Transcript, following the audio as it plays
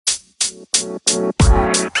What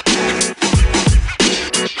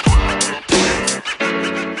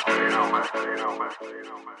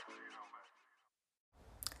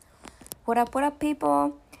up,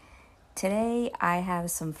 people? Today I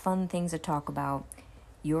have some fun things to talk about.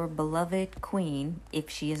 Your beloved queen, if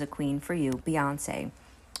she is a queen for you, Beyoncé.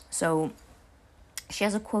 So, she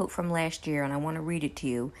has a quote from last year, and I want to read it to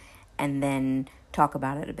you and then talk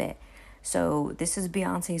about it a bit. So, this is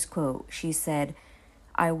Beyoncé's quote. She said,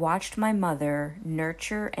 "I watched my mother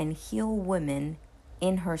nurture and heal women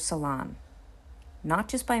in her salon, not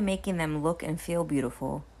just by making them look and feel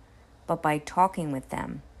beautiful, but by talking with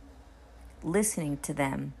them, listening to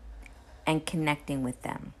them, and connecting with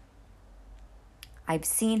them. I've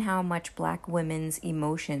seen how much Black women's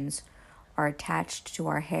emotions are attached to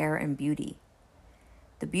our hair and beauty.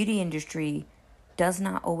 The beauty industry does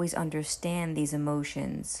not always understand these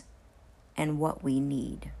emotions and what we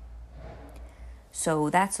need." So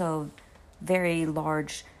that's a very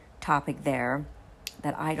large topic there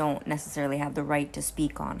that I don't necessarily have the right to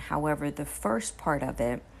speak on. However, the first part of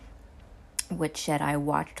it, which said, "I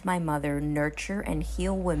watched my mother nurture and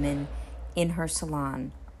heal women in her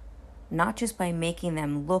salon, not just by making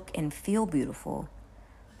them look and feel beautiful,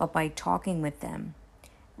 but by talking with them,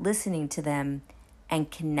 listening to them,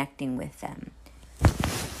 and connecting with them."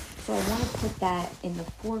 So I want to put that in the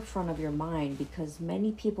forefront of your mind because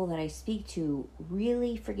many people that I speak to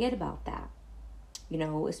really forget about that. You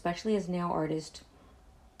know, especially as nail artists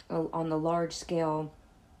on the large scale,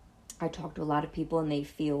 I talk to a lot of people and they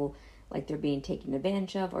feel like they're being taken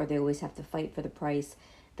advantage of, or they always have to fight for the price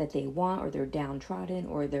that they want, or they're downtrodden,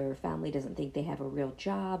 or their family doesn't think they have a real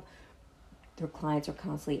job. Their clients are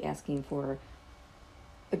constantly asking for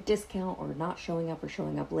a discount or not showing up or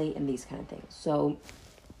showing up late and these kind of things. So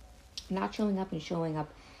not showing up and showing up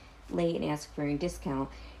late and asking for a discount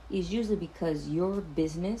is usually because your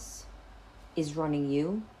business is running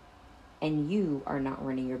you and you are not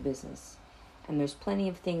running your business. And there's plenty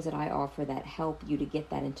of things that I offer that help you to get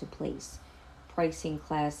that into place. Pricing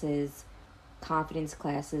classes, confidence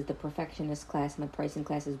classes, the perfectionist class and the pricing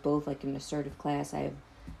class is both like an assertive class. I have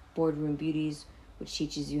Boardroom Beauties, which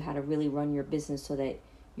teaches you how to really run your business so that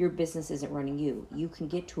your business isn't running you. You can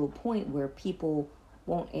get to a point where people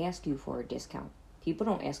won't ask you for a discount. People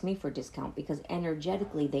don't ask me for a discount because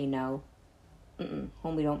energetically they know,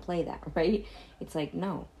 homie, don't play that, right? It's like,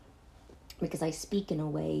 no, because I speak in a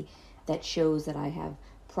way that shows that I have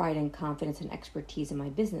pride and confidence and expertise in my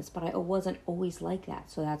business, but I wasn't always like that.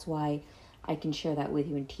 So that's why I can share that with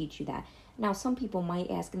you and teach you that. Now, some people might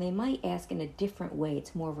ask, and they might ask in a different way.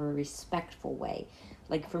 It's more of a respectful way.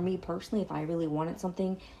 Like for me personally, if I really wanted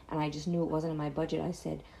something and I just knew it wasn't in my budget, I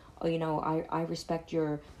said, "Oh, you know, I respect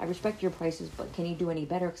your prices, but can you do any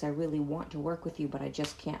better? Because I really want to work with you, but I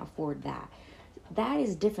just can't afford that." That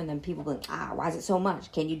is different than people going, "Why is it so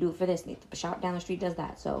much? Can you do it for this?" The shop down the street does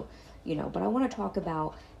that. So, you know, but I want to talk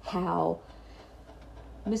about how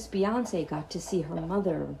Miss Beyoncé got to see her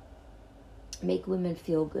mother make women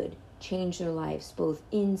feel good, change their lives, both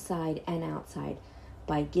inside and outside,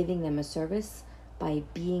 by giving them a service, by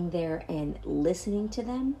being there and listening to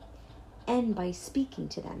them, and by speaking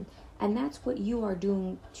to them. And that's what you are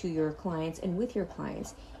doing to your clients and with your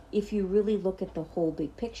clients if you really look at the whole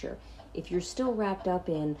big picture. If you're still wrapped up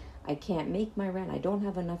in, I can't make my rent, I don't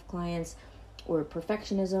have enough clients, or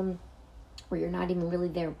perfectionism, or you're not even really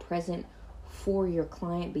there present for your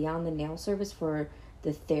client beyond the nail service, for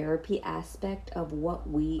the therapy aspect of what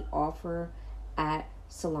we offer at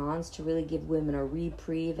salons to really give women a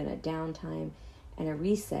reprieve and a downtime and a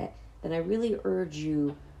reset, then I really urge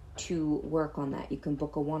you to work on that. You can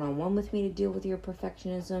book a one-on-one with me to deal with your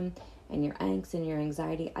perfectionism and your angst and your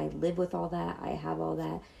anxiety. I live with all that. I have all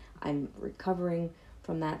that. I'm recovering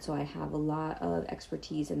from that, so I have a lot of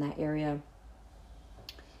expertise in that area.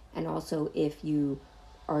 And also, if you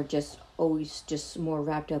are just always just more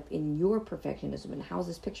wrapped up in your perfectionism and how's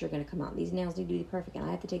this picture going to come out, these nails need to be perfect and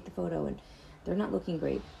I have to take the photo and they're not looking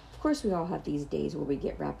great. Of course, we all have these days where we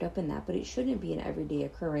get wrapped up in that, but it shouldn't be an everyday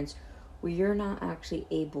occurrence where you're not actually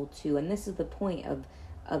able to, and this is the point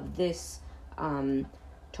of this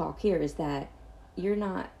talk here, is that you're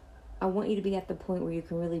not, I want you to be at the point where you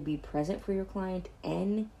can really be present for your client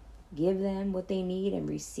and give them what they need and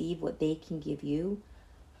receive what they can give you.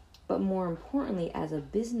 But more importantly, as a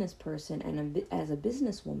business person and as a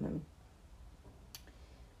businesswoman,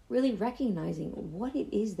 really recognizing what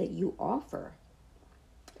it is that you offer.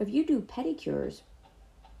 If you do pedicures,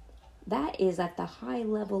 that is at the high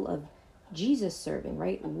level of Jesus serving,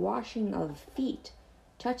 right? Washing of feet,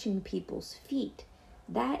 touching people's feet.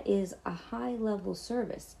 That is a high level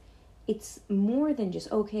service. It's more than just,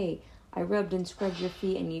 okay, I rubbed and scrubbed your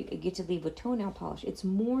feet and you get to leave with toenail polish. It's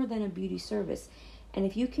more than a beauty service. And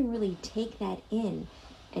if you can really take that in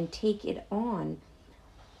and take it on,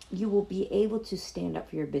 you will be able to stand up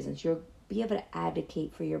for your business. You'll be able to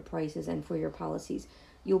advocate for your prices and for your policies.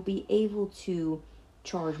 You'll be able to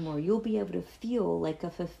charge more. You'll be able to feel like a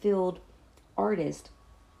fulfilled artist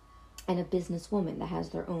and a businesswoman that has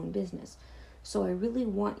their own business. So I really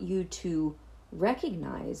want you to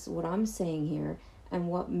recognize what I'm saying here and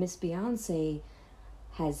what Miss Beyoncé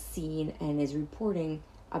has seen and is reporting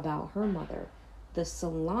about her mother. The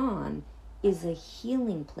salon is a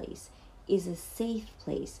healing place, is a safe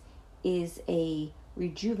place, is a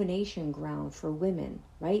rejuvenation ground for women,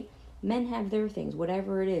 right? Men have their things,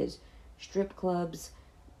 whatever it is. Strip clubs,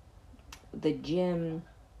 the gym,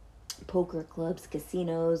 poker clubs,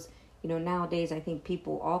 casinos. You know, nowadays I think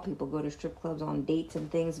all people go to strip clubs on dates and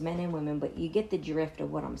things, men and women, but you get the drift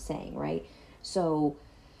of what I'm saying, right? So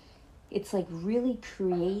it's like really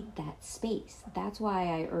create that space. That's why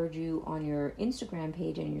I urge you on your Instagram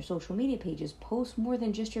page and your social media pages, post more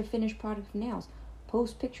than just your finished product of nails.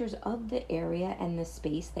 Post pictures of the area and the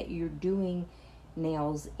space that you're doing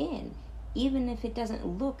nails in. Even if it doesn't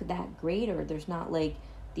look that great or there's not like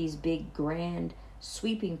these big grand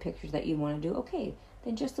sweeping pictures that you want to do, okay,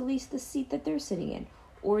 then just at least the seat that they're sitting in,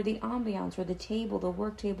 or the ambiance, or the table, the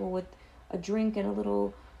work table with a drink and a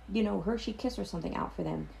little, Hershey Kiss or something out for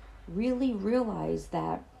them. Really realize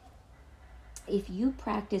that if you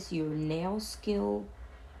practice your nail skill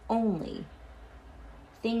only,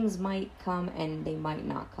 things might come and they might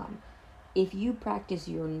not come. If you practice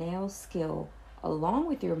your nail skill along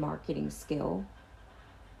with your marketing skill,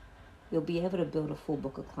 you'll be able to build a full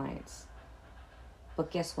book of clients.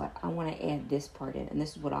 But guess what? I want to add this part in. And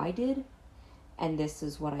this is what I did. And this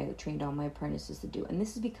is what I trained all my apprentices to do. And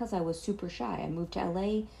this is because I was super shy. I moved to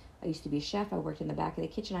LA. I used to be a chef. I worked in the back of the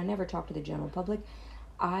kitchen. I never talked to the general public.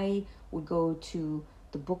 I would go to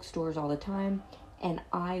the bookstores all the time. And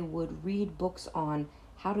I would read books on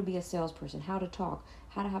how to be a salesperson, how to talk,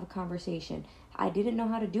 how to have a conversation. I didn't know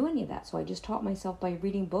how to do any of that. So I just taught myself by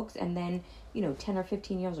reading books. And then, 10 or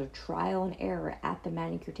 15 years of trial and error at the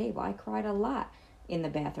manicure table. I cried a lot in the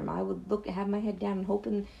bathroom. I would have my head down and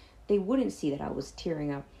hoping they wouldn't see that I was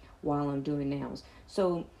tearing up while I'm doing nails.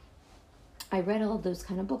 So I read all of those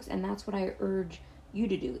kind of books, and that's what I urge you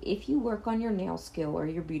to do. If you work on your nail skill or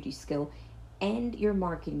your beauty skill and your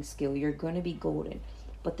marketing skill, you're going to be golden.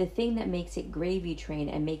 But the thing that makes it gravy train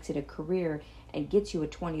and makes it a career and gets you a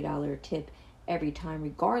 $20 tip every time,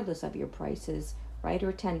 regardless of your prices, right?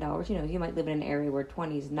 Or $10. You might live in an area where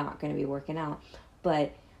 20 is not going to be working out.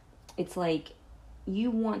 But it's like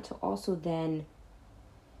you want to also then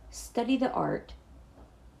study the art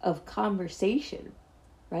of conversation,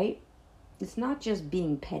 right? It's not just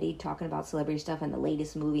being petty, talking about celebrity stuff and the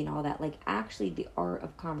latest movie and all that. Like actually the art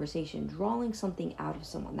of conversation, drawing something out of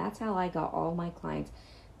someone. That's how I got all my clients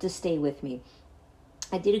to stay with me.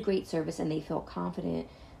 I did a great service and they felt confident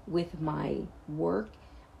with my work,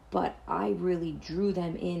 but I really drew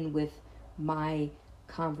them in with my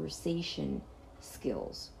conversation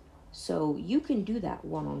skills. So you can do that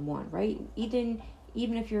one-on-one, right? Even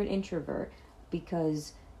if you're an introvert,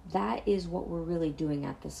 because that is what we're really doing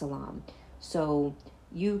at the salon. So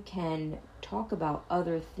you can talk about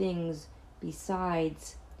other things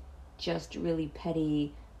besides just really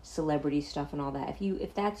petty celebrity stuff and all that.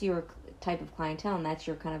 If that's your type of clientele and that's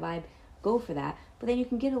your kind of vibe, go for that. But then you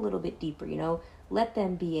can get a little bit deeper, let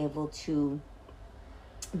them be able to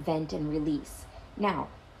vent and release. Now,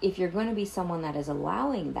 if you're going to be someone that is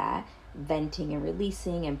allowing that venting and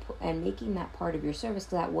releasing and making that part of your service,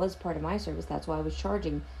 because that was part of my service, that's why I was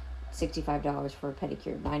charging $65 for a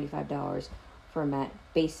pedicure, $95 for a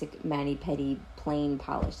basic mani-pedi plain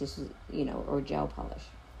polish. This is, or gel polish.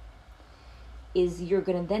 Is you're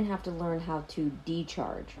going to then have to learn how to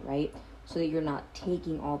decharge, right? So that you're not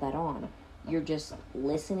taking all that on. You're just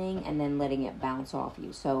listening and then letting it bounce off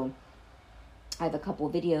you. So I have a couple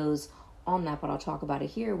of videos on that, but I'll talk about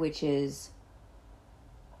it here, which is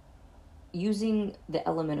using the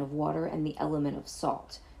element of water and the element of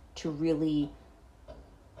salt to really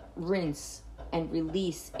rinse and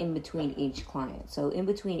release in between each client. So in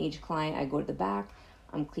between each client, I go to the back,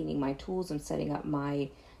 I'm cleaning my tools, I'm setting up my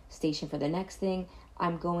station for the next thing.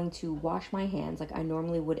 I'm going to wash my hands like I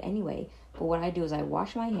normally would anyway. But what I do is I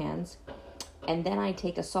wash my hands and then I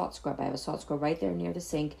take a salt scrub. I have a salt scrub right there near the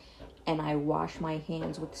sink and I wash my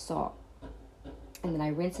hands with salt. And then I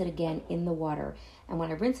rinse it again in the water. And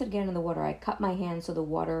when I rinse it again in the water, I cup my hands so the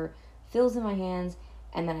water fills in my hands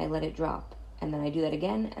and then I let it drop. And then I do that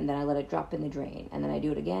again and then I let it drop in the drain. And then I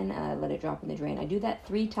do it again and I let it drop in the drain. I do that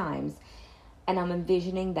 3 times. And I'm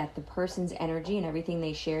envisioning that the person's energy and everything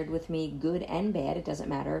they shared with me, good and bad, it doesn't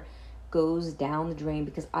matter, goes down the drain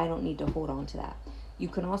because I don't need to hold on to that. You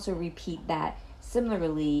can also repeat that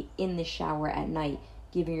similarly in the shower at night,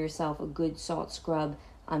 giving yourself a good salt scrub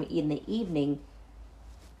in the evening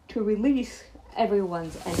to release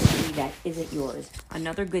everyone's energy that isn't yours.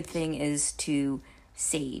 Another good thing is to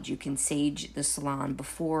sage. You can sage the salon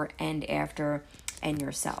before and after and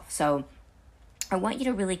yourself. So I want you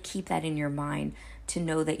to really keep that in your mind, to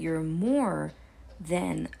know that you're more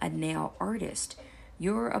than a nail artist.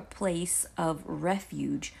 You're a place of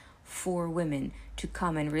refuge for women to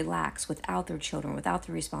come and relax without their children, without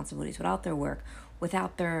their responsibilities, without their work,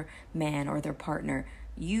 without their man or their partner.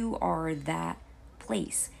 You are that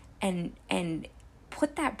place. And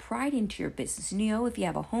put that pride into your business. You know, if you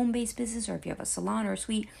have a home-based business or if you have a salon or a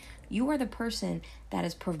suite, you are the person that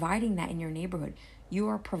is providing that in your neighborhood. You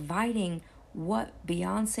are providing what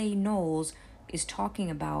Beyoncé Knowles is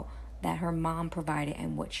talking about, that her mom provided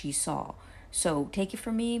and what she saw. So take it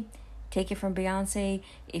from me, take it from Beyoncé.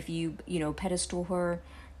 If you pedestal her,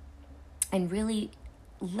 and really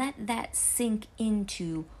let that sink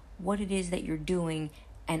into what it is that you're doing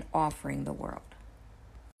and offering the world.